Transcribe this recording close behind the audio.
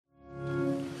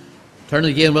Turn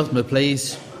again with me,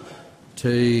 please,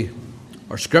 to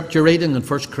our scripture reading in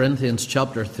 1 Corinthians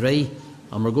chapter 3,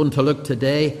 and we're going to look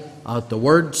today at the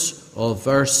words of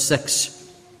verse 6.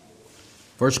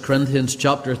 1 Corinthians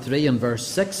chapter 3 and verse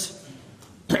 6.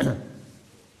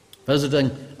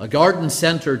 Visiting a garden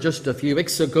centre just a few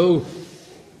weeks ago,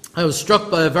 I was struck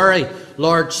by a very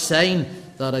large sign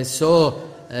that I saw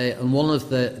in one of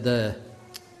the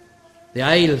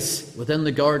aisles within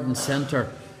the garden centre,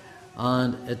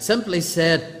 and it simply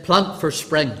said, "Plant for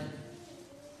spring."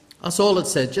 That's all it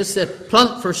said, just said,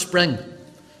 "Plant for spring."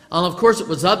 And of course it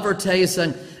was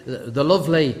advertising the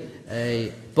lovely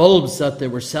bulbs that they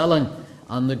were selling,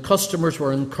 and the customers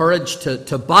were encouraged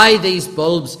to buy these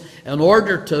bulbs in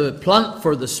order to plant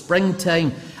for the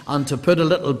springtime and to put a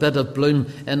little bit of bloom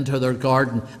into their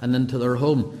garden and into their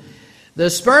home. The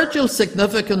spiritual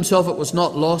significance of it was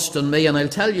not lost on me, and I'll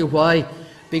tell you why.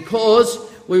 Because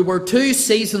we were 2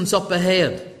 seasons up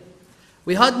ahead.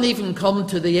 We hadn't even come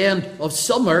to the end of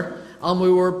summer, and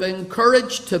we were being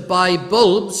encouraged to buy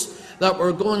bulbs that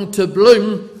were going to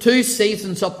bloom 2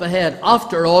 seasons up ahead,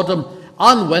 after autumn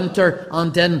and winter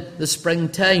and in the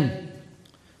springtime.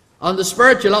 And the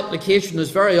spiritual application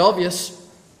is very obvious.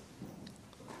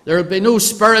 There will be no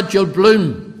spiritual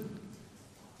bloom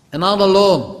in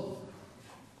Annalone,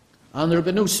 and there will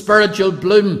be no spiritual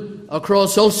bloom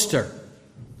across Ulster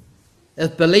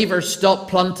if believers stop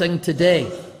planting today.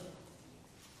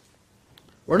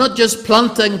 We're not just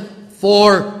planting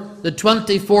for the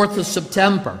 24th of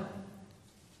September.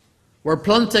 We're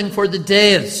planting for the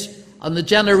days and the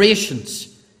generations,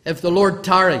 if the Lord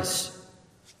tarries,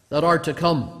 that are to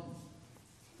come.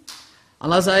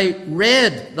 And as I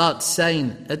read that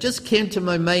sign, it just came to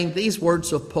my mind these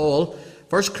words of Paul,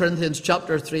 1 Corinthians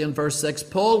chapter 3 and verse 6.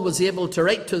 Paul was able to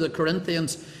write to the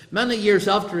Corinthians many years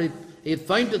after he had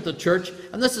founded the church,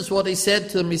 and this is what he said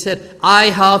to them. He said, "I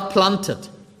have planted.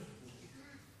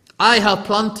 I have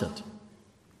planted."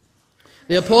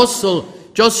 The apostle,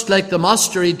 just like the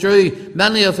master, he drew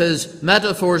many of his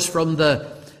metaphors from the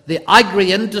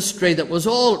agri-industry that was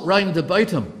all round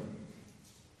about him.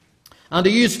 And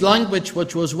he used language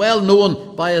which was well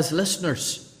known by his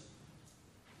listeners.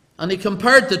 And he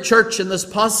compared the church in this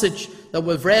passage that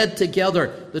we've read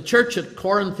together, the church at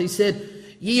Corinth. He said,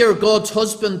 "Ye are God's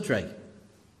husbandry."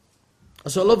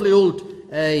 It's a lovely old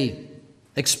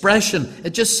expression.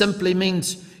 It just simply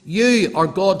means you are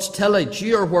God's tillage.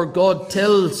 You are where God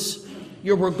tills.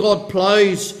 You're where God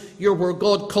ploughs. You're where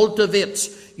God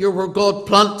cultivates. You're where God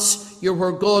plants. You're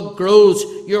where God grows.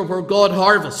 You're where God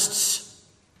harvests.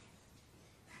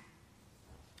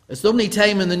 It's the only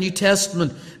time in the New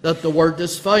Testament that the word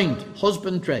is found,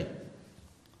 husbandry.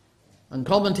 And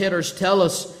commentators tell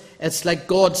us it's like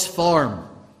God's farm.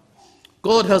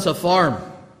 God has a farm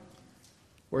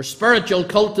where spiritual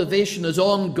cultivation is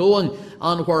ongoing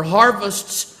and where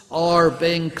harvests are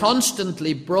being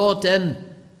constantly brought in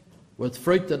with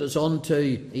fruit that is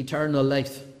unto eternal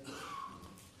life.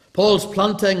 Paul's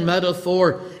planting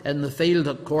metaphor in the field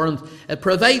at Corinth, it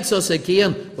provides us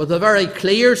again with a very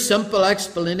clear, simple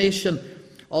explanation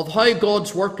of how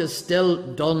God's work is still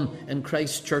done in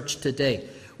Christ's church today.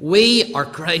 We are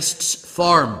Christ's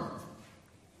farm.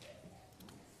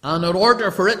 And in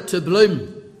order for it to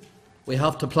bloom, we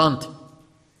have to plant.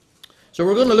 So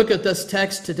we're going to look at this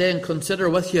text today and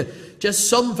consider with you just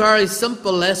some very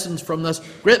simple lessons from this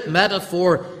great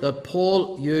metaphor that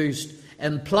Paul used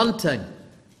in planting,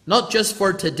 not just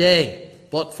for today,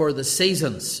 but for the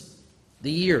seasons,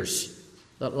 the years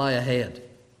that lie ahead.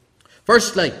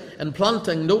 Firstly, in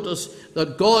planting, notice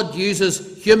that God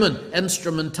uses human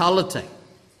instrumentality.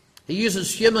 He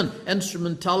uses human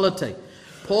instrumentality.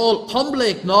 Paul humbly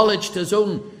acknowledged his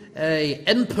own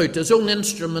input, his own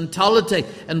instrumentality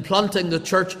in planting the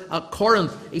church at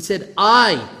Corinth. He said,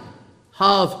 "I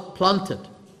have planted."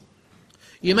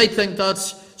 You might think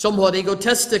that's somewhat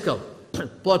egotistical,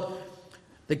 but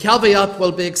the caveat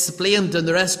will be explained in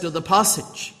the rest of the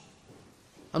passage.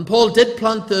 And Paul did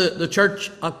plant the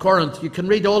church at Corinth. You can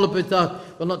read all about that.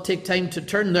 We'll not take time to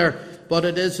turn there, but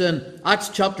it is in Acts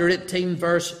chapter 18,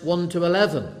 verse 1 to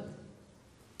 11.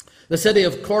 The city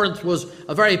of Corinth was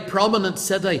a very prominent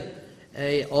city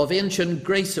of ancient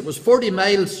Greece. It was 40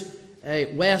 miles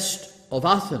west of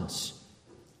Athens.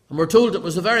 And we're told it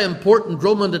was a very important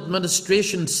Roman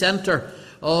administration centre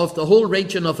of the whole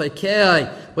region of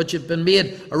Achaia, which had been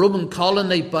made a Roman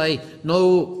colony by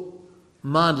no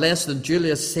man less than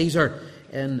Julius Caesar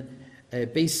in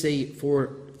BC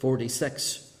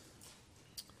 446.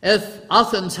 If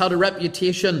Athens had a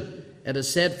reputation, it is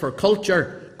said, for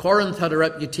culture, Corinth had a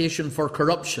reputation for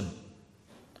corruption.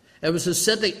 It was a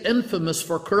city infamous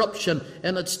for corruption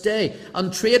in its day.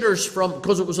 And traders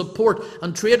because it was a port,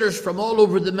 and traders from all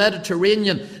over the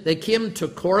Mediterranean, they came to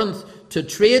Corinth to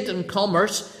trade and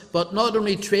commerce, but not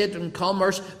only trade and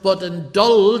commerce, but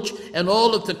indulge in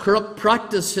all of the corrupt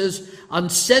practices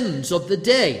and sins of the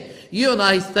day. You and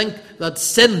I think that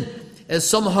sin is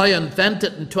somehow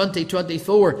invented in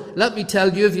 2024. Let me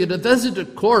tell you, if you'd have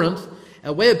visited Corinth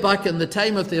way back in the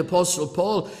time of the Apostle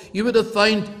Paul, you would have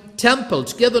found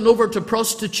temples given over to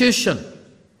prostitution,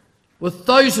 with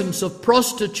thousands of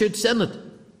prostitutes in it,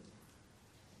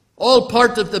 all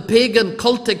part of the pagan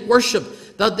cultic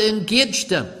worship that they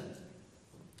engaged in.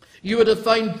 You would have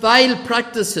found vile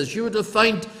practices. You would have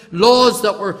found laws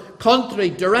that were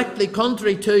directly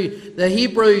contrary to the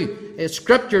Hebrew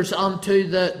scriptures and to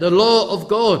the law of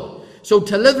God. So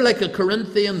to live like a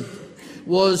Corinthian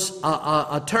was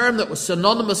a term that was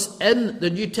synonymous in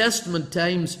the New Testament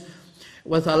times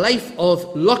with a life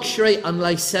of luxury and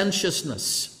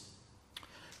licentiousness.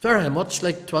 Very much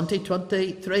like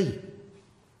 2023.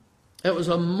 It was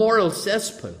a moral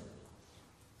cesspool.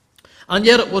 And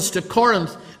yet it was to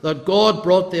Corinth that God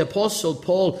brought the Apostle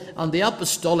Paul and the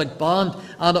apostolic band,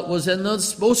 and it was in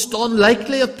this most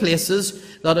unlikely of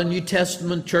places that a New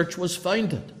Testament church was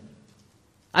founded.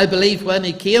 I believe when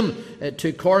he came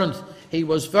to Corinth, he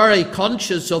was very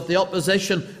conscious of the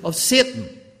opposition of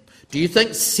Satan. Do you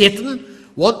think Satan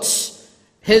wants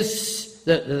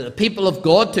the people of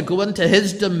God to go into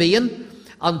his domain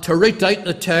and to root out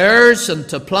the tares and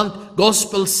to plant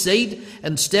gospel seed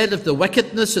instead of the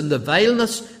wickedness and the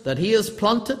vileness that he has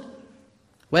planted?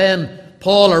 When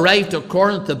Paul arrived at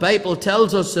Corinth, the Bible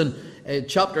tells us in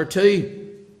chapter 2,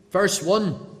 verse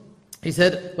 1, he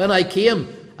said, "When I came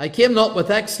not with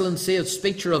excellency of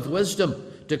speech or of wisdom,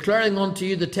 declaring unto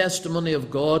you the testimony of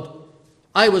God.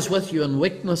 I was with you in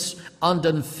weakness and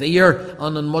in fear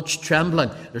and in much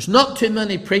trembling." There's not too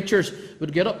many preachers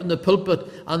would get up in the pulpit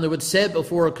and they would say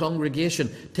before a congregation,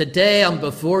 "Today I'm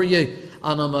before you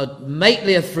and I'm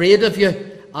mightily afraid of you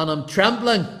and I'm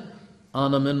trembling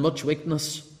and I'm in much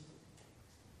weakness."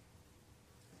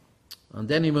 And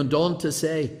then he went on to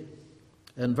say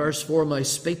in verse 4, "My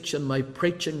speech and my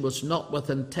preaching was not with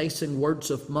enticing words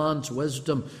of man's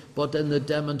wisdom, but in the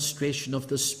demonstration of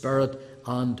the Spirit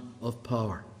and of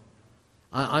power."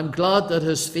 I'm glad that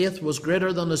his faith was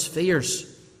greater than his fears.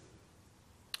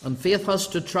 And faith has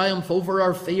to triumph over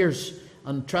our fears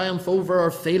and triumph over our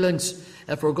feelings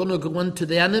if we're going to go into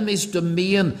the enemy's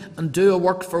domain and do a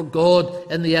work for God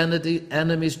in the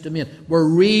enemy's domain. We're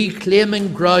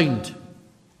reclaiming ground.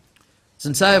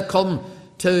 Since I have come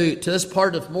to this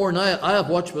part of Mourne, I have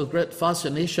watched with great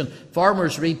fascination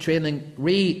farmers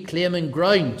reclaiming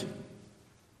ground.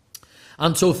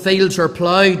 And so fields are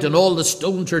ploughed and all the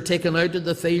stones are taken out of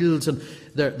the fields and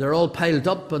they're all piled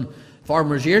up. And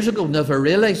farmers years ago never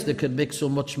realised they could make so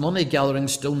much money gathering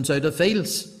stones out of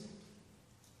fields.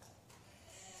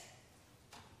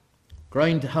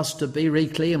 Ground has to be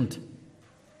reclaimed.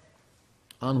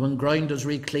 And when ground is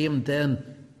reclaimed, then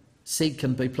seed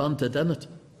can be planted in it.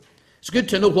 It's good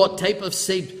to know what type of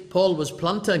seed Paul was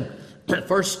planting.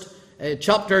 First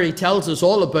chapter, he tells us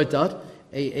all about that.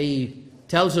 He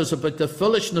tells us about the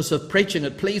foolishness of preaching.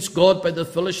 It pleased God by the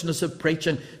foolishness of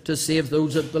preaching to save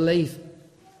those that believe.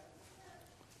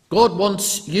 God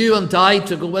wants you and I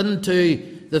to go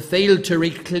into the field to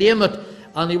reclaim it,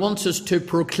 and he wants us to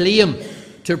proclaim.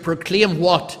 To proclaim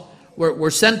what? We're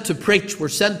sent to preach. We're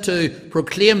sent to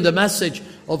proclaim the message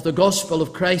of the gospel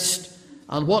of Christ.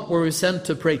 And what were we sent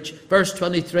to preach? Verse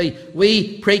 23,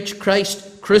 "We preach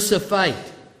Christ crucified,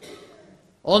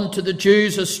 unto the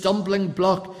Jews a stumbling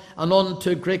block, and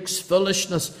unto Greeks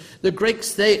foolishness." The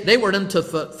Greeks, they were into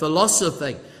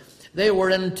philosophy. They were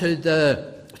into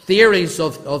the theories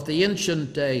of the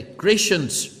ancient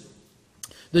Grecians.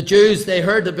 The Jews, they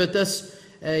heard about this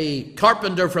a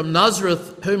carpenter from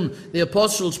Nazareth, whom the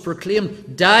apostles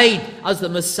proclaimed died as the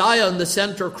Messiah on the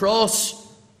center cross.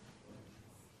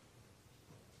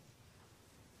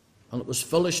 And it was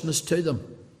foolishness to them.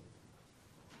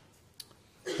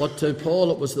 But to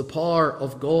Paul, it was the power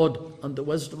of God and the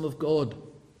wisdom of God.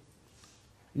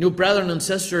 You know, brethren and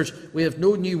sisters, we have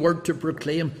no new word to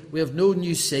proclaim. We have no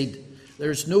new seed.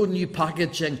 There's no new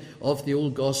packaging of the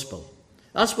old gospel.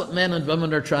 That's what men and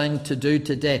women are trying to do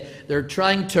today. They're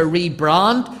trying to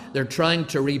rebrand. They're trying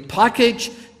to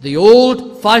repackage the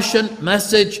old-fashioned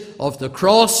message of the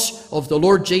cross of the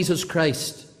Lord Jesus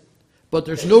Christ. But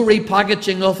there's no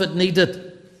repackaging of it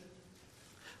needed.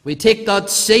 We take that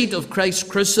seed of Christ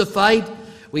crucified,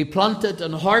 we plant it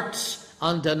in hearts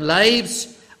and in lives,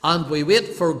 and we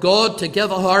wait for God to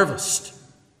give a harvest.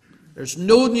 There's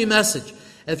no new message.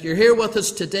 If you're here with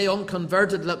us today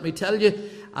unconverted, let me tell you,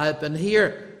 I've been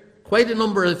here quite a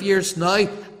number of years now, and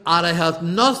I have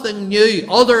nothing new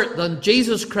other than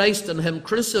Jesus Christ and Him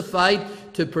crucified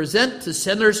to present to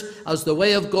sinners as the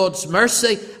way of God's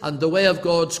mercy and the way of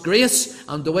God's grace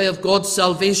and the way of God's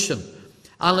salvation.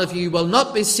 And if you will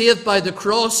not be saved by the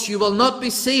cross, you will not be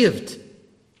saved.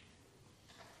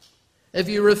 If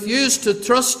you refuse to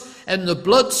trust in the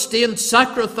blood-stained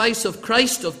sacrifice of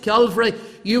Christ of Calvary,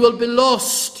 you will be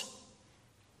lost.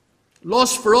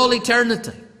 Lost for all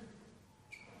eternity.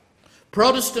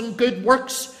 Protestant good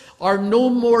works are no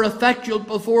more effectual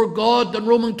before God than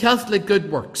Roman Catholic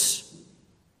good works.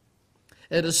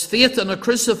 It is faith in a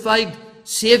crucified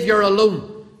Saviour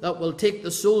alone that will take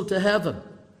the soul to heaven.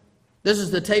 This is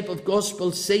the type of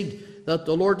gospel seed that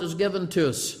the Lord has given to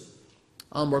us,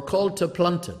 and we're called to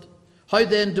plant it. How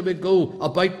then do we go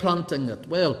about planting it?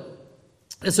 Well,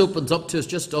 this opens up to us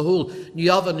just a whole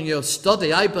new avenue of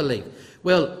study, I believe.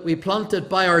 Well, we plant it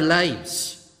by our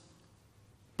lives.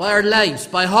 By our lives,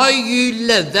 by how you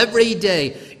live every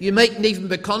day. You mightn't even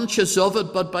be conscious of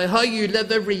it, but by how you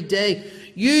live every day,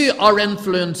 you are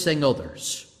influencing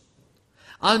others.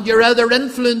 And you're either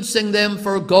influencing them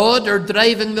for God or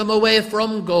driving them away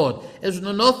from God. Isn't it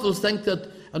an awful thing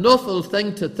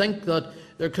to think that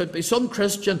there could be some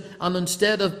Christian, and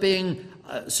instead of being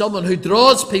someone who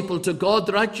draws people to God,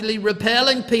 they're actually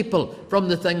repelling people from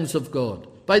the things of God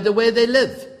by the way they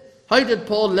live. How did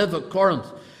Paul live at Corinth?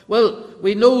 Well,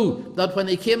 we know that when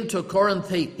he came to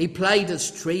Corinth, he plied his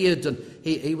trade, and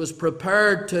he was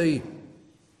prepared to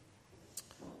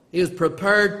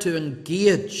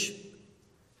engage.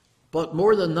 But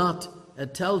more than that,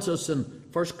 it tells us in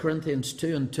 1 Corinthians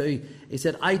 2:2, he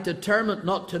said, I determined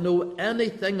not to know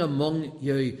anything among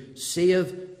you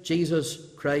save Jesus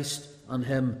Christ and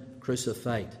Him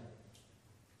crucified.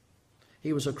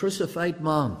 He was a crucified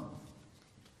man.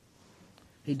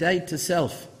 He died to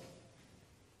self.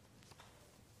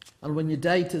 And when you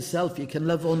die to self, you can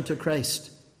live on to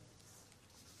Christ.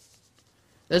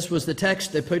 This was the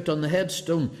text they put on the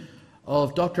headstone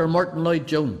of Dr. Martin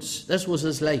Lloyd-Jones. This was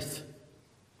his life.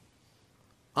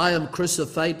 I am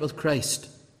crucified with Christ.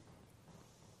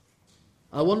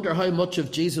 I wonder how much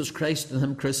of Jesus Christ and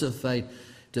Him crucified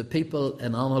do people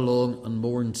in Annalong and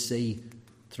Mourne see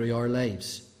through our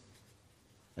lives.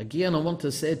 Again, I want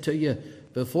to say to you,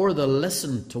 before they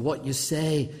listen to what you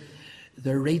say,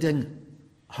 they're reading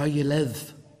how you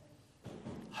live.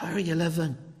 How are you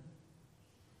living?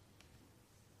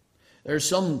 There's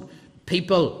some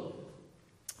people,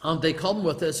 and they come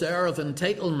with this air of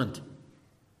entitlement.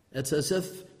 It's as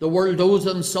if the world owes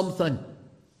them something.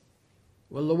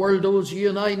 Well, the world owes you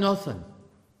and I nothing.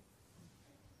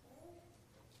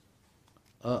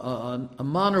 A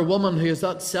man or woman who has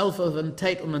that self of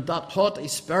entitlement, that haughty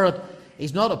spirit,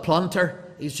 he's not a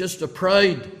planter. He's just a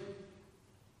proud,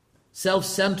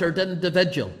 self-centered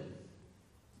individual.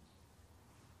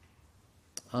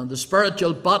 And the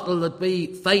spiritual battle that we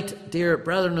fight, dear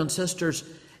brethren and sisters,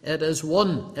 it is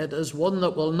one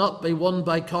that will not be won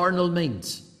by carnal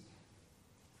means.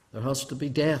 There has to be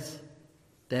death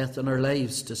in our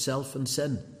lives to self and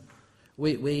sin.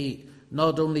 We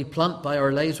not only plant by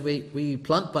our lives, we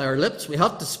plant by our lips. We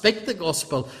have to speak the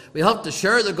gospel. We have to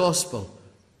share the gospel.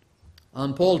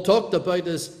 And Paul talked about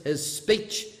his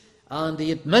speech, and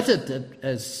he admitted that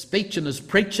his speech and his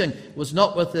preaching was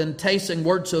not with the enticing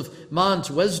words of man's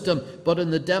wisdom, but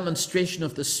in the demonstration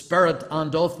of the Spirit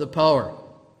and of the power.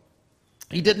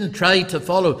 He didn't try to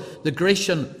follow the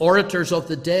Grecian orators of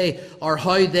the day, or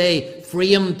how they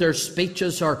framed their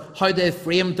speeches, or how they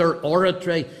framed their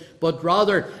oratory, but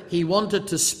rather he wanted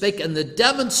to speak in the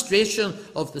demonstration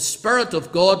of the Spirit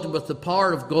of God with the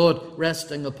power of God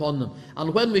resting upon them.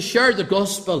 And when we share the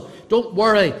gospel, don't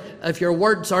worry if your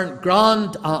words aren't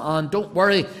grand, and don't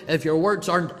worry if your words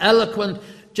aren't eloquent.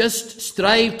 Just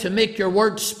strive to make your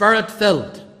words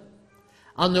Spirit-filled.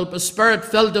 And they'll be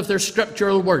Spirit-filled of their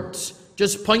scriptural words,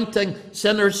 just pointing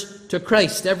sinners to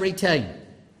Christ every time.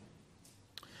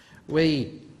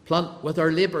 We plant with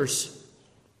our labours.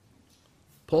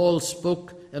 Paul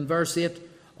spoke in verse 8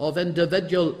 of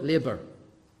individual labour.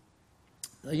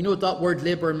 You know what that word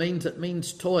labour means? It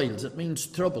means toils, it means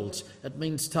troubles, it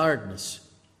means tiredness.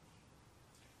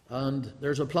 And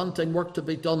there's a planting work to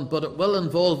be done, but it will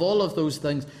involve all of those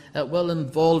things. It will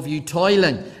involve you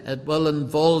toiling. It will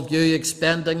involve you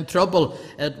expending trouble.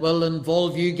 It will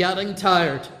involve you getting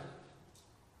tired.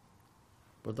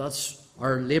 But that's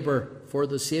our labour for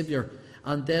the Saviour.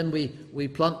 And then we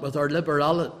plant with our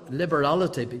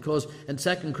liberality, because in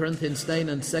 2 Corinthians 9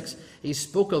 and 6, he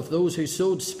spoke of those who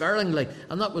sowed sparingly,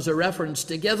 and that was a reference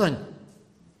to giving.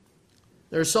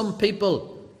 There are some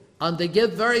people, and they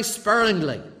give very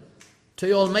sparingly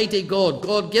to Almighty God.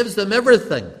 God gives them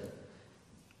everything.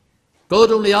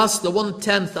 God only asks the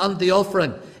 1/10 and the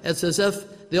offering. It's as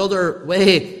if the other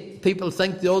way, people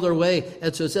think the other way,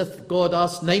 it's as if God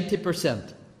asks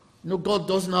 90%. No, God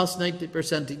doesn't ask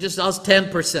 90%. He just asks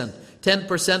 10%.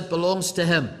 10% belongs to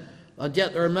him. And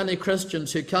yet there are many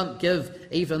Christians who can't give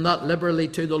even that liberally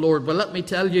to the Lord. But let me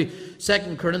tell you,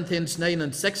 2 Corinthians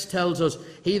 9:6 tells us,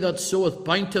 he that soweth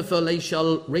bountifully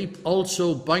shall reap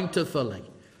also bountifully.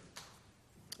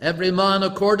 Every man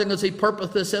according as he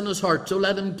purposeth in his heart, so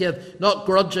let him give, not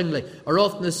grudgingly or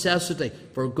of necessity,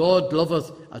 for God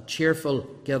loveth a cheerful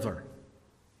giver.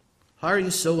 How are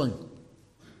you sowing?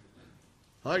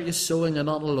 How are you sowing and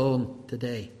not alone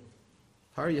today?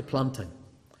 How are you planting?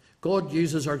 God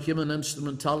uses our human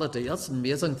instrumentality. That's an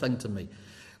amazing thing to me.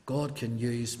 God can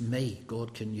use me.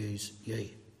 God can use you.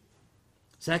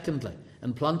 Secondly,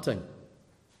 in planting,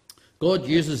 God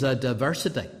uses a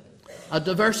diversity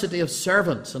of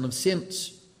servants and of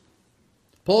saints.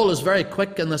 Paul is very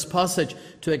quick in this passage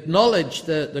to acknowledge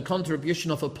the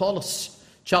contribution of Apollos.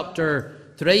 Chapter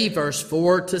 3, verse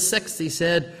 4 to 6, he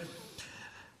said,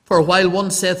 for while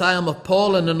one saith, I am of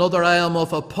Paul, and another, I am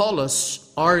of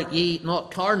Apollos, are ye not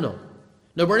carnal?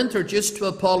 Now we're introduced to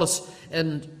Apollos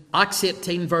in Acts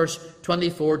 18, verse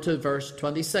 24 to verse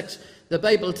 26. The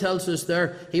Bible tells us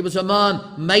there, he was a man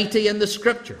mighty in the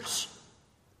Scriptures.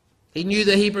 He knew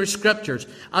the Hebrew Scriptures,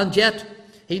 and yet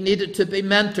he needed to be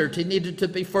mentored. He needed to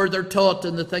be further taught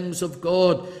in the things of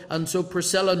God. And so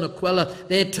Priscilla and Aquila,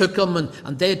 they took him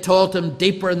and they taught him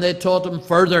deeper, and they taught him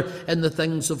further in the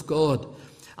things of God.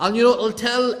 And you know, it'll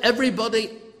tell everybody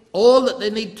all that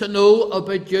they need to know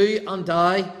about you and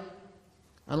I.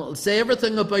 And it'll say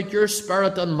everything about your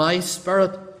spirit and my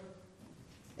spirit.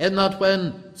 In that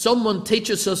when someone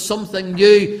teaches us something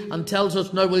new and tells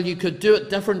us, now, well, you could do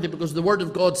it differently because the Word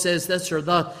of God says this or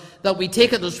that we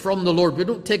take it as from the Lord. We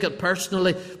don't take it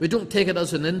personally. We don't take it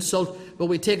as an insult. But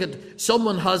we take it,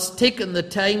 someone has taken the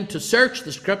time to search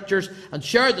the Scriptures and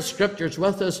share the Scriptures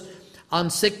with us and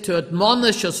seek to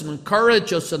admonish us and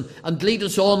encourage us and lead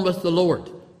us on with the Lord.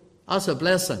 That's a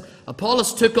blessing.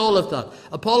 Apollos took all of that.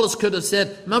 Apollos could have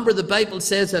said, remember the Bible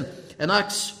says in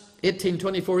Acts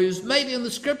 18:24, he was mighty in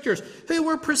the Scriptures. Who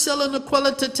were Priscilla and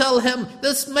Aquila to tell him,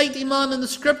 this mighty man in the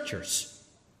Scriptures?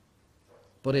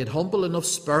 But he had humble enough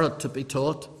spirit to be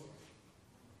taught.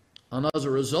 And as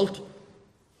a result,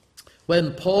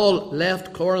 when Paul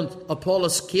left Corinth,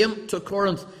 Apollos came to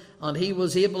Corinth, and he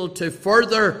was able to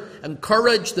further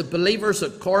encourage the believers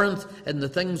at Corinth in the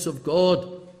things of God.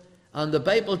 And the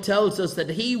Bible tells us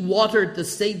that he watered the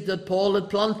seed that Paul had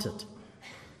planted.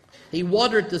 He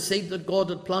watered the seed that God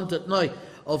had planted. Now,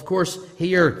 of course,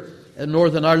 here in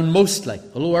Northern Ireland, mostly,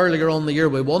 although earlier on in the year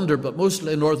we wondered, but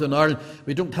mostly in Northern Ireland,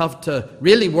 we don't have to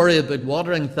really worry about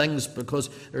watering things because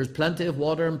there's plenty of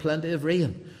water and plenty of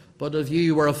rain. But if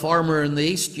you were a farmer in the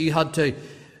east, you had to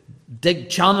dig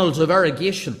channels of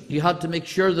irrigation. You had to make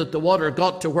sure that the water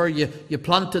got to where you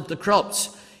planted the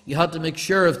crops. You had to make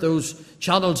sure if those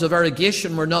channels of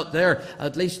irrigation were not there,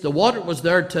 at least the water was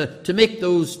there to make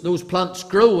those plants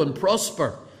grow and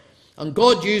prosper. And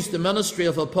God used the ministry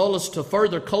of Apollos to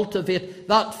further cultivate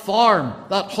that farm,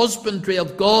 that husbandry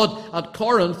of God at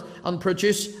Corinth, and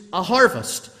produce a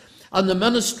harvest. And the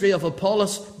ministry of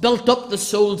Apollos built up the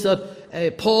souls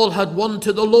that Paul had won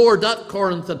to the Lord at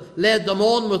Corinth and led them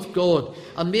on with God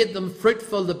and made them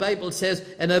fruitful, the Bible says,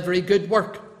 in every good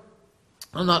work.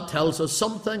 And that tells us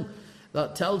something.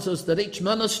 That tells us that each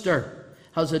minister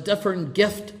has a different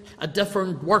gift, a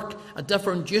different work, a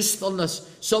different usefulness.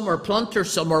 Some are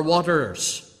planters, some are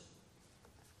waterers.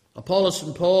 Apollos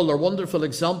and Paul are wonderful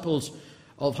examples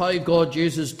of how God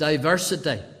uses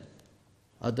diversity,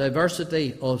 a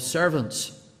diversity of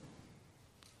servants,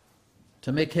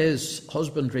 to make his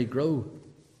husbandry grow.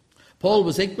 Paul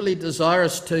was equally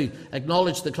desirous to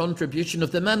acknowledge the contribution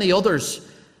of the many others.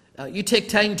 You take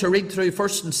time to read through 1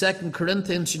 and 2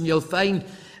 Corinthians and you'll find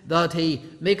that he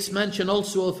makes mention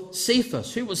also of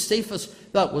Cephas. Who was Cephas?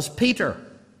 That was Peter.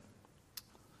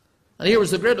 And here was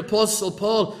the great apostle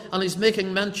Paul, and he's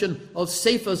making mention of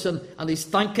Cephas, and he's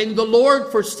thanking the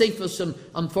Lord for Cephas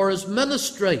and for his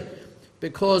ministry.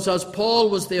 Because as Paul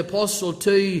was the apostle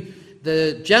to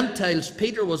the Gentiles,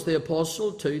 Peter was the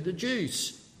apostle to the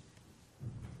Jews.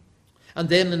 And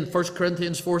then in 1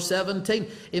 Corinthians 4:17,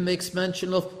 he makes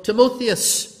mention of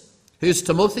Timotheus. Who's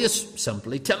Timotheus?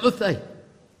 Simply Timothy.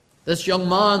 This young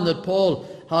man that Paul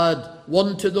had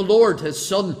won to the Lord, his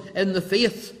son in the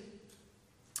faith.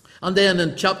 And then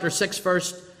in chapter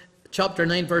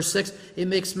 9, verse 6, he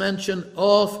makes mention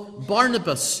of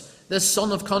Barnabas, this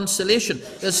son of consolation,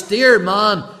 this dear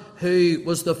man who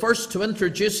was the first to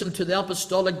introduce him to the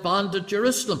apostolic band at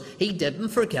Jerusalem. He didn't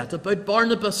forget about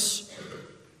Barnabas.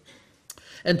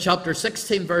 In chapter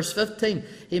 16, verse 15,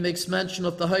 he makes mention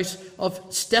of the house of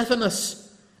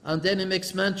Stephanas, and then he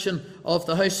makes mention of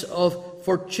the house of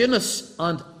Fortunus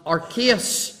and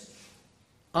Archaeus.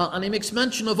 And he makes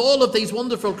mention of all of these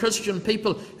wonderful Christian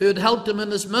people who had helped him in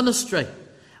his ministry.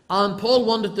 And Paul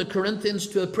wanted the Corinthians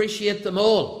to appreciate them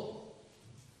all.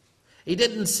 He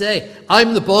didn't say,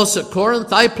 I'm the boss at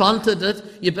Corinth, I planted it,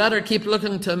 you better keep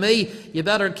looking to me, you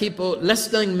better keep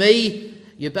listening me,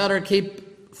 you better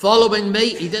keep following me.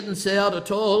 He didn't say that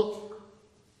at all.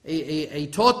 He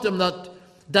taught them that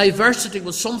diversity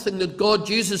was something that God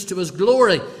uses to his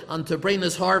glory and to bring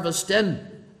his harvest in.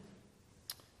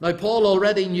 Now, Paul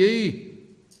already knew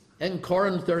in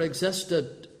Corinth there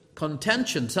existed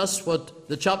contentions. That's what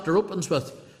the chapter opens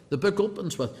with, the book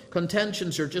opens with.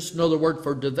 Contentions are just another word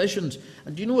for divisions.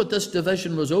 And do you know what this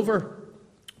division was over?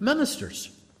 Ministers.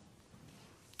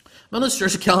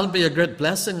 Ministers can be a great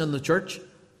blessing in the church,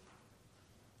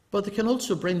 but they can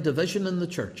also bring division in the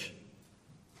church.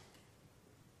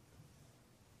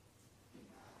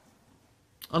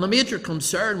 And a major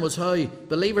concern was how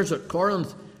believers at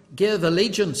Corinth gave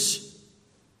allegiance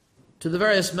to the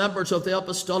various members of the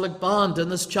apostolic band. In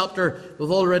this chapter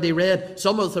we've already read,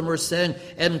 some of them were saying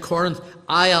in Corinth,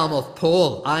 I am of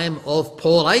Paul, I'm of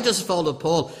Paul, I just follow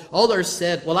Paul. Others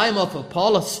said, well, I'm of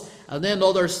Apollos. And then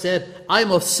others said,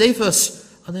 I'm of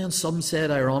Cephas. And then some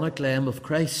said, ironically, I'm of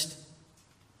Christ.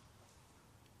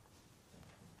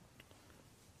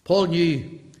 Paul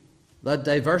knew that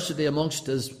diversity amongst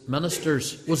his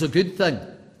ministers was a good thing.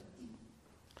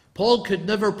 Paul could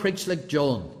never preach like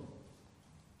John.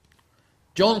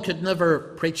 John could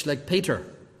never preach like Peter.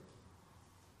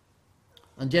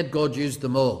 And yet God used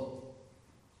them all.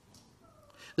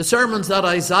 The sermons that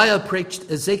Isaiah preached,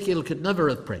 Ezekiel could never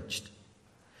have preached.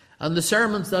 And the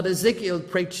sermons that Ezekiel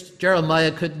preached,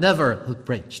 Jeremiah could never have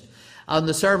preached. And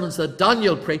the sermons that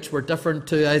Daniel preached were different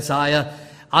to Isaiah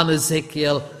and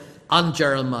Ezekiel and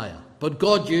Jeremiah. But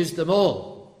God used them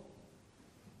all.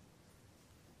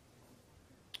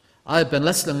 I've been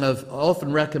listening, I've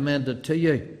often recommended to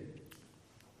you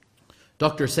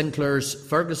Dr. Sinclair's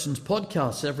Ferguson's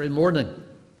podcast every morning.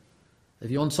 If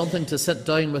you want something to sit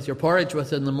down with your porridge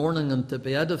with in the morning and to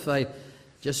be edified,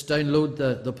 just download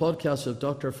the podcast of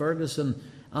Dr. Ferguson.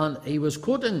 And he was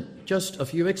quoting just a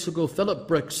few weeks ago Philip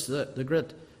Brooks, the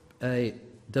great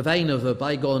divine of a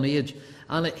bygone age.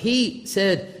 And he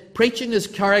said, preaching is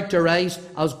characterized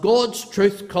as God's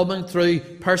truth coming through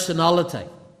personality.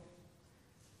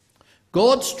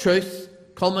 God's truth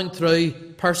coming through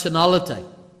personality.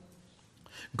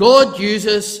 God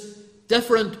uses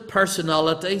different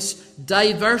personalities,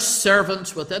 diverse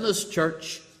servants within his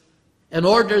church, in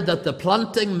order that the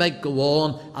planting might go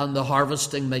on and the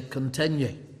harvesting might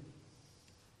continue.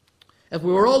 If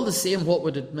we were all the same, what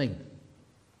would it mean?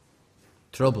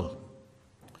 Trouble.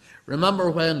 Remember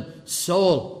when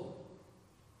Saul,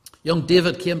 young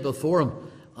David, came before him,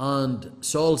 and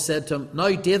Saul said to him,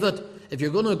 now David, if you're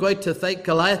going to go out to fight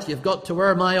Goliath, you've got to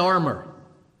wear my armour.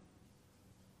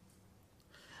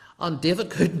 And David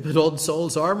couldn't put on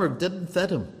Saul's armour, it didn't fit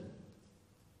him.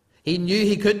 He knew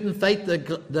he couldn't fight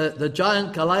the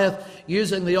giant Goliath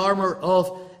using the armour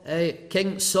of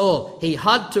King Saul. He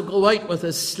had to go out with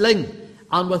his sling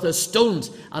and with his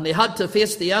stones, and he had to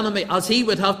face the enemy as he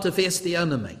would have to face the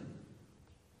enemy.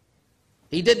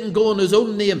 He didn't go in his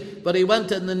own name, but he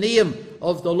went in the name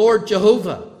of the Lord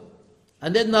Jehovah.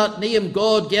 And in that name,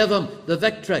 God gave him the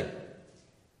victory.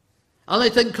 And I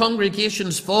think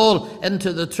congregations fall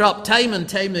into the trap time and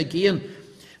time again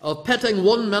of pitting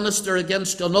one minister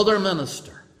against another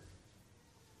minister.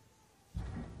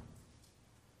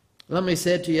 Let me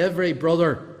say to you, every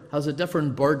brother has a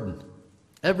different burden.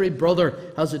 Every brother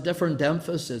has a different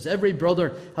emphasis. Every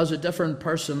brother has a different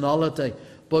personality.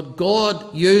 But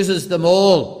God uses them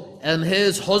all in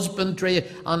his husbandry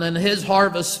and in his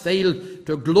harvest field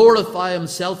to glorify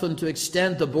himself and to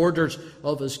extend the borders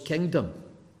of his kingdom.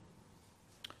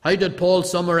 How did Paul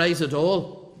summarize it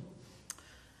all?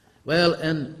 Well,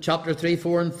 in chapter 3,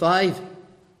 4 and 5,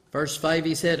 verse 5,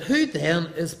 he said, who then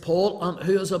is Paul and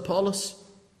who is Apollos?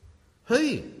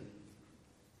 Who?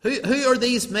 Who are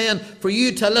these men for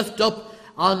you to lift up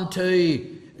and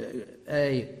to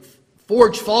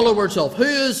forge followers of? Who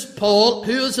is Paul?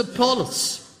 Who is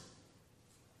Apollos?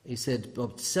 He said,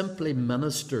 but simply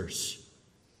ministers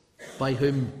by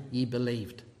whom ye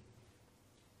believed.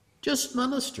 Just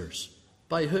ministers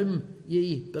by whom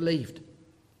ye believed.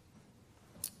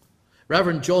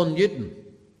 Reverend John Newton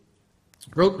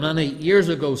wrote many years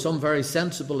ago some very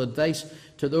sensible advice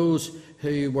to those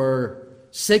who were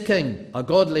seeking a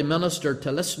godly minister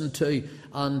to listen to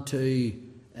and to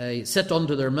sit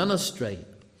under their ministry.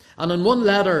 And in one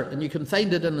letter, and you can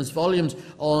find it in his volumes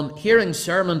on hearing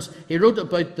sermons, he wrote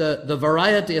about the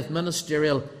variety of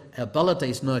ministerial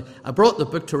abilities. Now, I brought the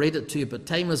book to read it to you, but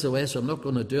time is away, so I'm not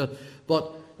going to do it.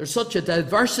 But there's such a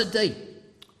diversity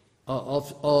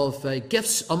of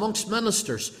gifts amongst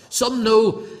ministers. Some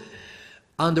know,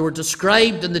 and they were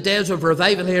described in the days of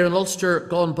revival here in Ulster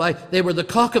gone by, they were the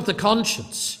cock of the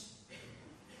conscience.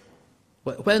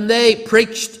 When they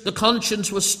preached, the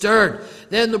conscience was stirred.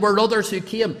 Then there were others who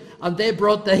came and they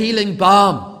brought the healing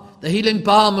balm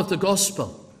of the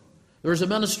gospel. There was a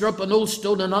minister up in Old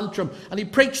Stone in Antrim, and he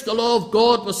preached the law of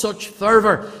God with such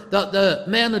fervour that the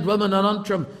men and women in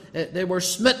Antrim, they were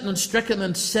smitten and stricken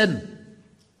in sin.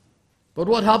 But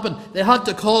what happened? They had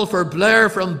to call for Blair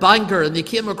from Bangor, and he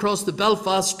came across the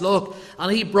Belfast Lough,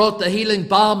 and he brought the healing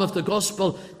balm of the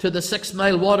gospel to the 6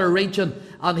 Mile Water region,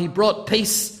 and he brought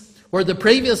peace where the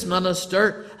previous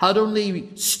minister had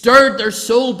only stirred their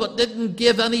soul but didn't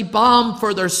give any balm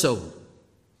for their soul.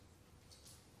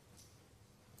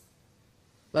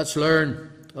 Let's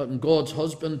learn that in God's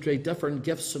husbandry, different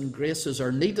gifts and graces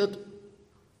are needed,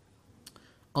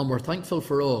 and we're thankful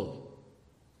for all.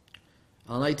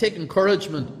 And I take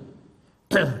encouragement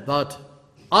that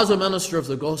as a minister of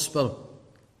the gospel,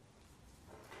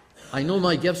 I know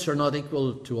my gifts are not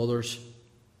equal to others,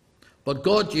 but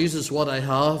God uses what I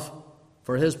have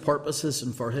for his purposes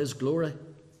and for his glory.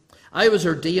 I was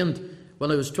ordained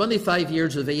when I was 25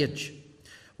 years of age.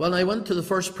 When I went to the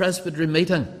first Presbytery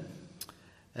meeting,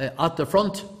 at the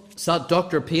front sat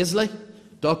Dr. Paisley,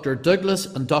 Dr. Douglas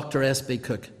and Dr. S.B.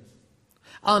 Cook.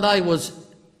 And I was,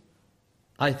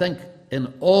 I think,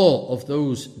 in awe of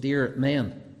those dear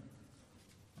men.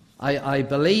 I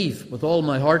believe with all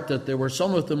my heart that they were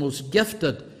some of the most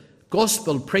gifted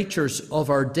gospel preachers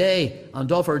of our day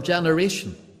and of our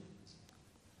generation.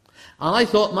 And I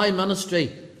thought my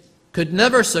ministry could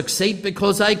never succeed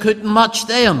because I couldn't match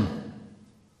them.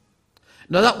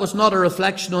 Now, that was not a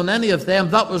reflection on any of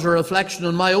them. That was a reflection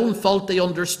on my own faulty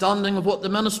understanding of what the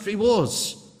ministry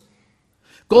was.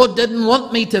 God didn't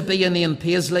want me to be an Ian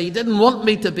Paisley. He didn't want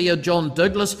me to be a John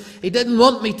Douglas. He didn't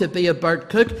want me to be a Bert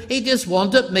Cook. He just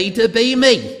wanted me to be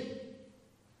me.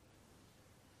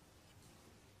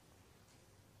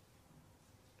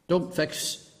 Don't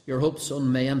fix your hopes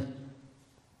on men.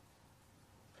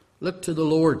 Look to the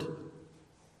Lord.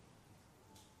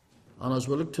 And as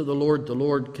we look to the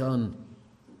Lord can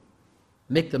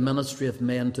make the ministry of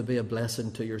men to be a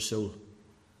blessing to your soul.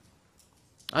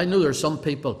 I know there's some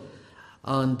people,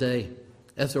 and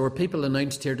if there were people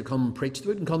announced here to come and preach, they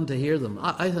wouldn't come to hear them.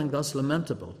 I think that's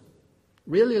lamentable.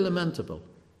 Really lamentable.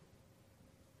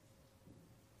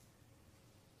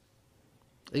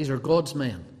 These are God's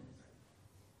men.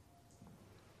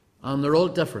 And they're all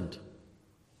different.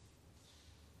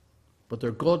 But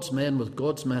they're God's men with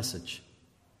God's message.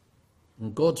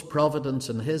 And God's providence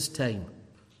in his time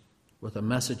with a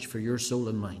message for your soul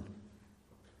and mine.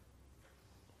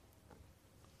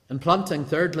 In planting,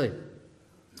 thirdly,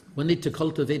 we need to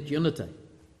cultivate unity.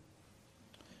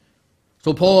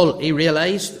 So Paul, he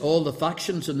realized all the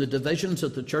factions and the divisions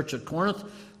at the church at Corinth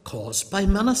caused by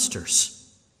ministers.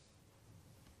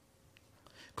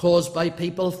 Caused by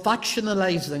people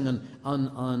factionalizing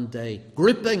and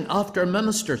grouping after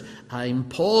ministers. I'm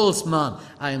Paul's man.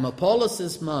 I'm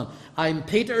Apollos' man. I'm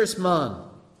Peter's man.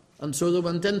 And so they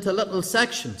went into little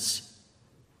sections.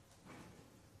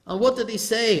 And what did he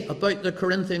say about the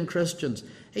Corinthian Christians?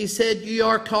 He said, you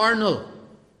are carnal.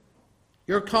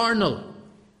 You're carnal.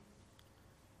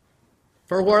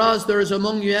 For whereas there is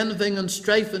among you envying and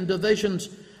strife and divisions,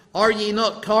 are ye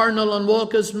not carnal and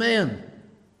walk as men?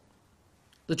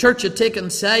 The church had taken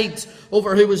sides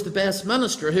over who was the best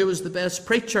minister, who was the best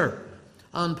preacher.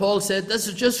 And Paul said, this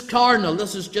is just carnal,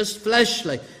 this is just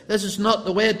fleshly, this is not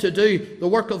the way to do the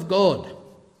work of God.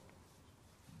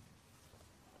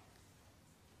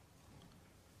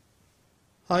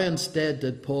 How instead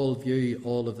did Paul view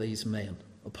all of these men?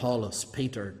 Apollos,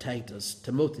 Peter, Titus,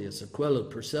 Timotheus, Aquila,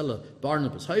 Priscilla,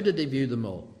 Barnabas. How did he view them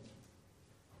all?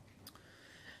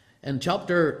 In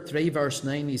chapter 3, verse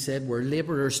 9, he said, we're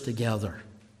labourers together.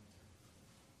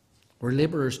 We're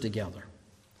labourers together.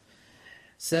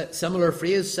 Similar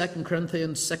phrase, 2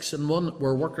 Corinthians 6 and 1,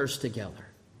 we're workers together.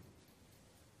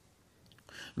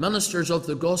 Ministers of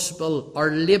the gospel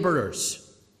are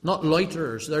labourers, not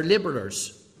loiterers, they're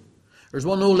labourers. There's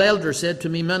one old elder said to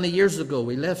me many years ago,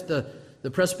 we left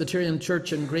the Presbyterian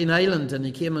church in Green Island and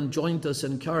he came and joined us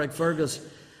in Carrickfergus,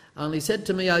 and he said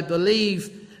to me, I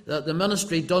believe that the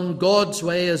ministry done God's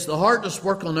way is the hardest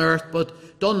work on earth,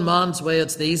 but done man's way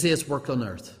it's the easiest work on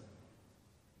earth.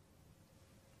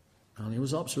 And he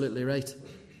was absolutely right.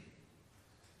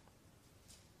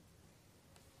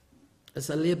 It's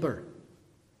a labour.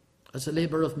 It's a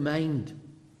labour of mind.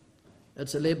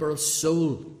 It's a labour of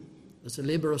soul. It's a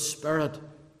labour of spirit.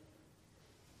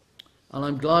 And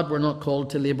I'm glad we're not called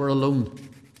to labour alone.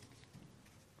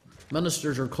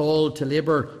 Ministers are called to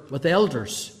labour with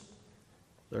elders.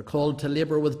 They're called to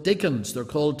labour with deacons. They're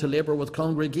called to labour with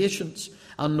congregations.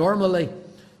 And normally,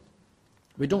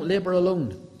 we don't labour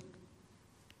alone.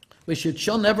 We should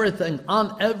shun everything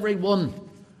and everyone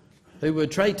who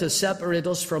would try to separate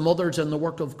us from others in the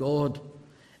work of God.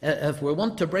 If we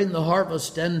want to bring the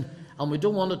harvest in and we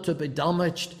don't want it to be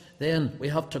damaged, then we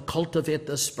have to cultivate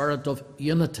the spirit of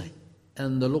unity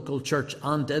in the local church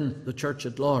and in the church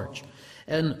at large.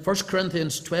 In 1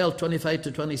 Corinthians 12, 25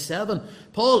 to 27,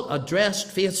 Paul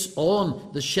addressed face on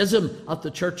the schism at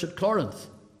the church at Corinth.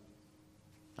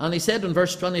 And he said in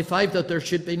verse 25 that there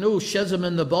should be no schism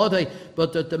in the body,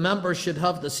 but that the members should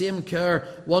have the same care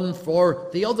one for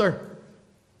the other.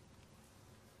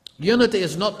 Unity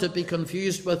is not to be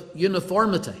confused with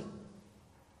uniformity.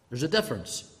 There's a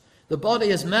difference. The body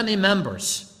has many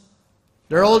members.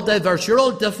 They're all diverse. You're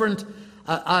all different.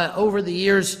 Over the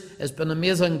years, it's been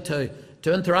amazing to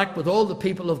interact with all the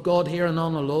people of God here and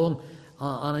on along.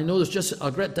 And I know there's just a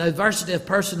great diversity of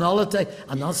personality,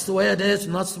 and that's the way it is,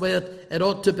 and that's the way it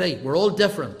ought to be. We're all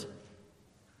different.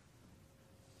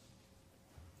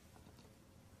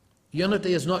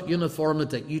 Unity is not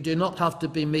uniformity. You do not have to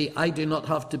be me. I do not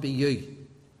have to be you.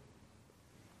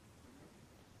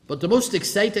 But the most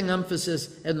exciting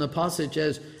emphasis in the passage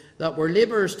is that we're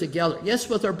labourers together. Yes,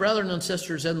 with our brethren and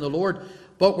sisters in the Lord,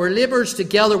 but we're labourers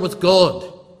together with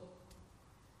God.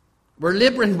 We're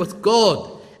labouring with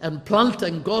God and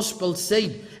planting gospel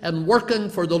seed and working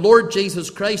for the Lord Jesus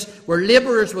Christ. We're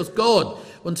labourers with God.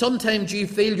 When sometimes you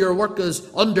feel your work is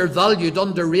undervalued,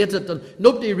 underrated, and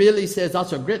nobody really says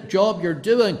that's a great job you're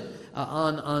doing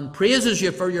and praises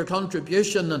you for your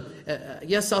contribution, and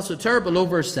yes, that's a terrible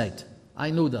oversight. I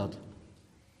know that.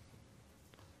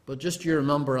 But just you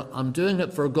remember, I'm doing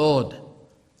it for God.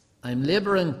 I'm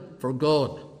labouring for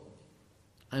God.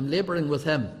 I'm labouring with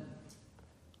Him.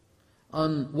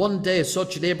 And one day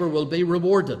such labour will be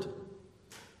rewarded.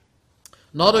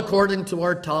 Not according to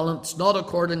our talents, not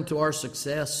according to our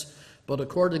success, but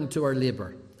according to our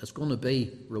labour. It's going to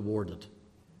be rewarded.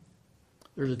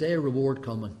 There's a day of reward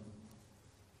coming.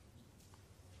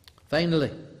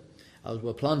 Finally, as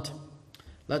we plant,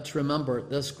 let's remember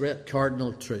this great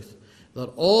cardinal truth,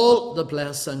 that all the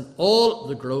blessing, all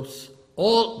the growth,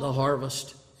 all the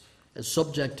harvest is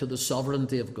subject to the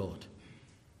sovereignty of God.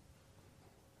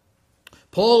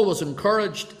 Paul was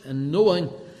encouraged in knowing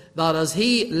that as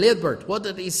he laboured, what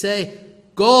did he say?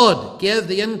 God gave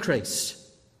the increase.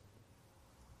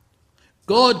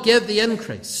 God gave the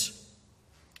increase.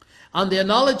 And the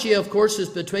analogy, of course, is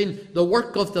between the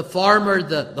work of the farmer,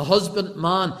 the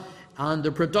husbandman, and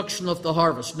the production of the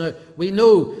harvest. Now, we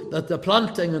know that the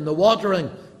planting and the watering,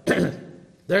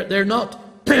 they're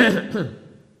not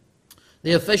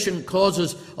the efficient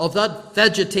causes of that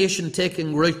vegetation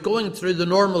taking root, going through the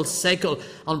normal cycle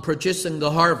and producing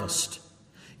the harvest.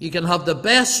 You can have the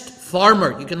best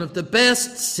farmer, you can have the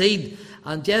best seed,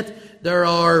 and yet there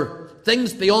are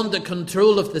things beyond the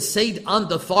control of the seed and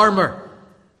the farmer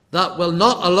that will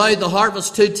not allow the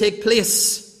harvest to take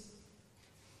place.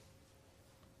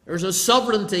 There's a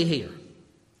sovereignty here,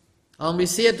 and we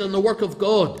see it in the work of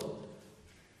God.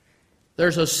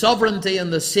 There's a sovereignty in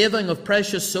the saving of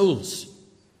precious souls.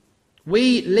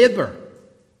 We labour.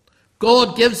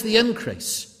 God gives the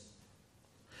increase.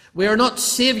 We are not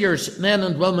saviours, men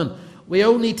and women. We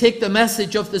only take the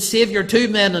message of the Saviour to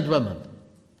men and women.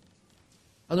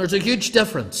 And there's a huge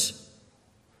difference.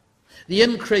 The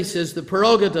increase is the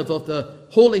prerogative of the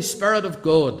Holy Spirit of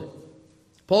God.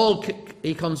 Paul,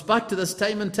 he comes back to this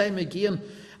time and time again,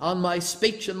 and my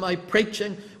speech and my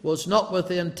preaching was not with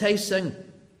the enticing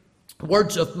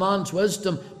words of man's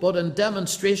wisdom, but in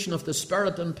demonstration of the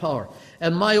Spirit and power.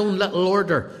 In my own little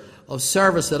order of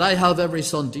service that I have every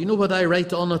Sunday, do you know what I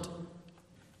write on it?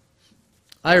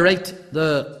 I write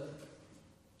the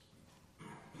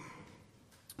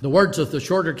words of the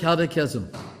Shorter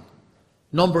Catechism,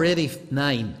 number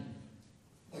 89.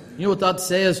 You know what that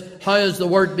says? How is the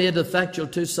word made effectual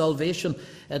to salvation?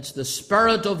 It's the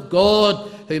Spirit of God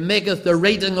who maketh the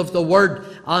reading of the word,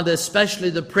 and especially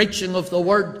the preaching of the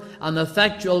word, an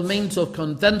effectual means of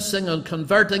convincing and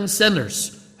converting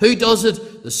sinners. Who does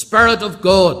it? The Spirit of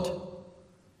God.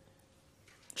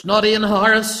 It's not Ian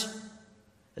Harris.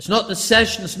 It's not the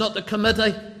session. It's not the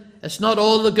committee. It's not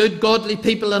all the good godly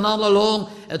people and all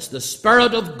along. It's the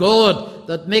Spirit of God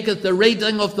that maketh the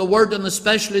reading of the Word, and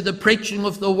especially the preaching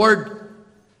of the Word,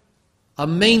 a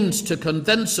means to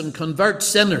convince and convert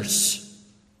sinners.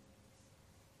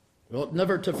 We ought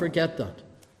never to forget that.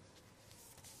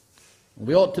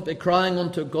 We ought to be crying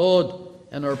unto God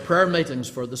in our prayer meetings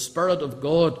for the Spirit of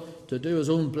God to do His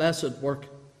own blessed work.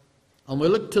 And we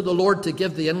look to the Lord to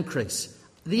give the increase.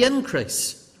 The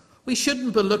increase. We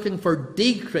shouldn't be looking for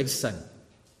decreasing.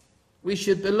 We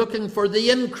should be looking for the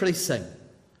increasing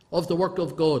of the work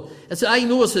of God. I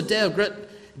know it's a day of great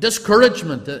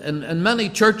discouragement in many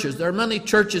churches. There are many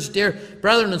churches, dear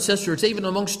brethren and sisters, even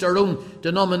amongst our own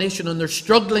denomination, and they're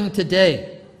struggling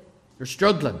today. They're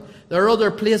struggling. There are other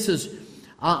places,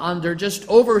 and they're just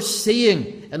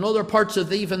overseeing, in other parts of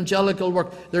the evangelical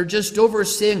work, they're just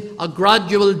overseeing a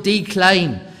gradual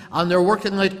decline. And they're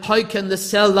working out how can they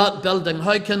sell that building,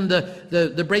 how can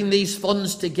they bring these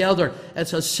funds together.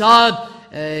 It's a sad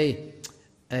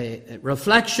a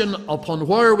reflection upon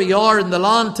where we are in the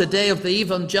land today of the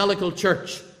evangelical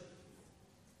church.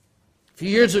 A few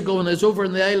years ago, when I was over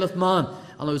in the Isle of Man,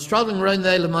 and I was travelling around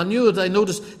the Isle of Man, I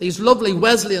noticed these lovely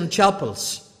Wesleyan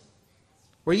chapels,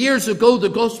 where years ago the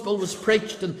gospel was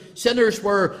preached and sinners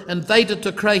were invited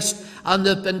to Christ, and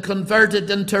they've been converted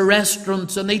into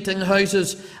restaurants and eating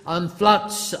houses and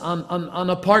flats and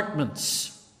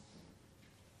apartments.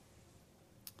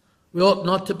 We ought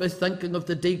not to be thinking of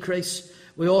the decrease.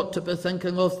 We ought to be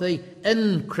thinking of the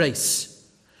increase.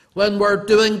 When we're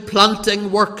doing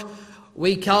planting work,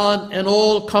 we can in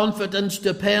all confidence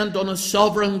depend on a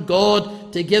sovereign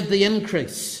God to give the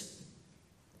increase.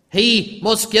 He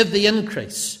must give the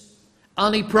increase.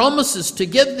 And He promises to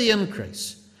give the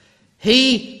increase.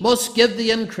 He must give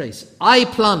the increase. I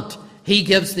plant, He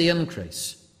gives the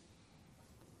increase.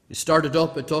 We started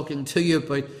off by talking to you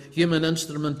about human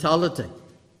instrumentality.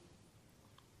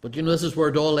 But this is where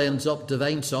it all ends up,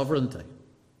 divine sovereignty.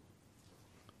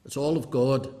 It's all of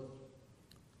God.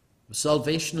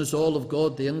 Salvation is all of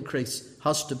God. The increase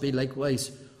has to be likewise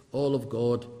all of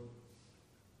God.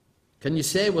 Can you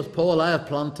say with Paul, I have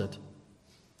planted?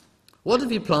 What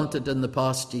have you planted in the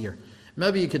past year?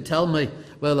 Maybe you could tell me,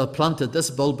 well, I planted this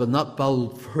bulb and that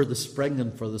bulb for the spring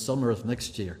and for the summer of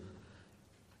next year.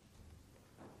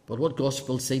 But what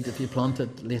gospel seed have you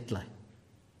planted lately?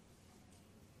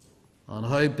 And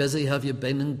how busy have you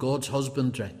been in God's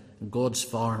husbandry, in God's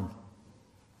farm,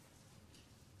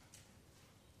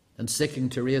 and seeking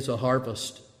to raise a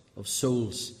harvest of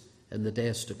souls in the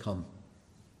days to come?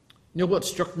 What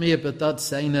struck me about that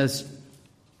sign is,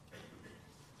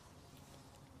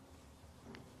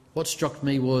 what struck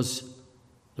me was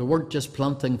they weren't just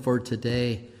planting for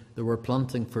today, they were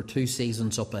planting for 2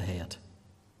 seasons up ahead.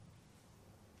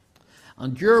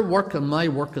 And your work and my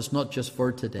work is not just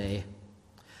for today.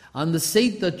 And the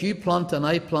seed that you plant and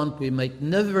I plant, we might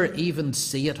never even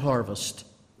see it harvest.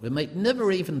 We might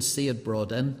never even see it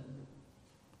brought in.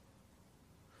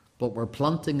 But we're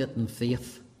planting it in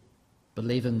faith,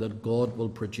 believing that God will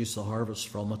produce a harvest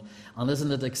from it. And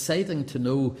isn't it exciting to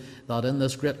know that in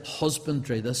this great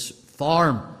husbandry, this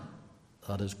farm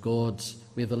that is God's,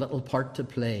 we have a little part to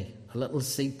play, a little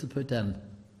seed to put in,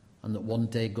 and that one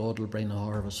day God will bring a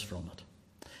harvest from it.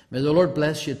 May the Lord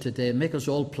bless you today. Make us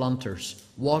all planters,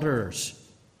 waterers,